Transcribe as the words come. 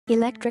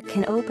Electric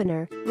can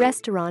opener,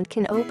 restaurant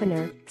can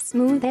opener,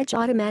 smooth edge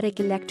automatic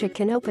electric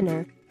can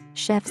opener.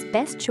 Chef's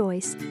best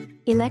choice.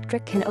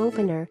 Electric can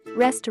opener,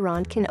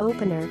 restaurant can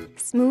opener,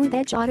 smooth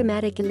edge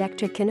automatic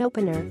electric can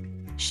opener.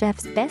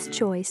 Chef's best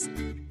choice.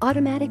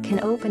 Automatic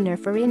can opener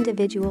for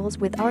individuals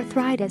with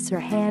arthritis or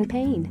hand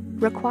pain,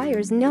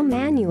 requires no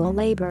manual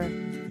labor.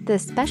 The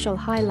special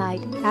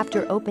highlight,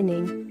 after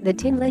opening, the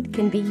tin lid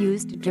can be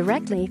used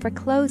directly for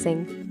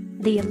closing.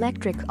 The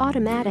electric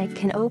automatic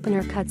can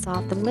opener cuts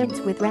off the lids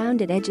with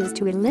rounded edges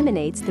to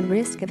eliminate the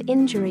risk of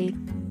injury.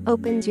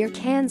 Opens your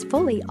cans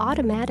fully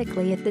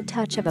automatically at the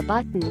touch of a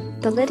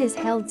button. The lid is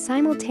held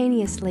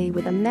simultaneously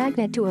with a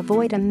magnet to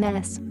avoid a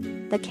mess.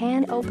 The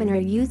can opener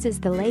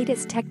uses the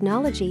latest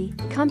technology.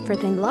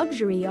 Comfort and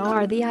luxury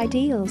are the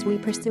ideals we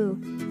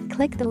pursue.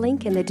 Click the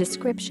link in the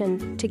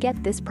description to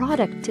get this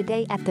product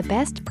today at the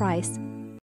best price.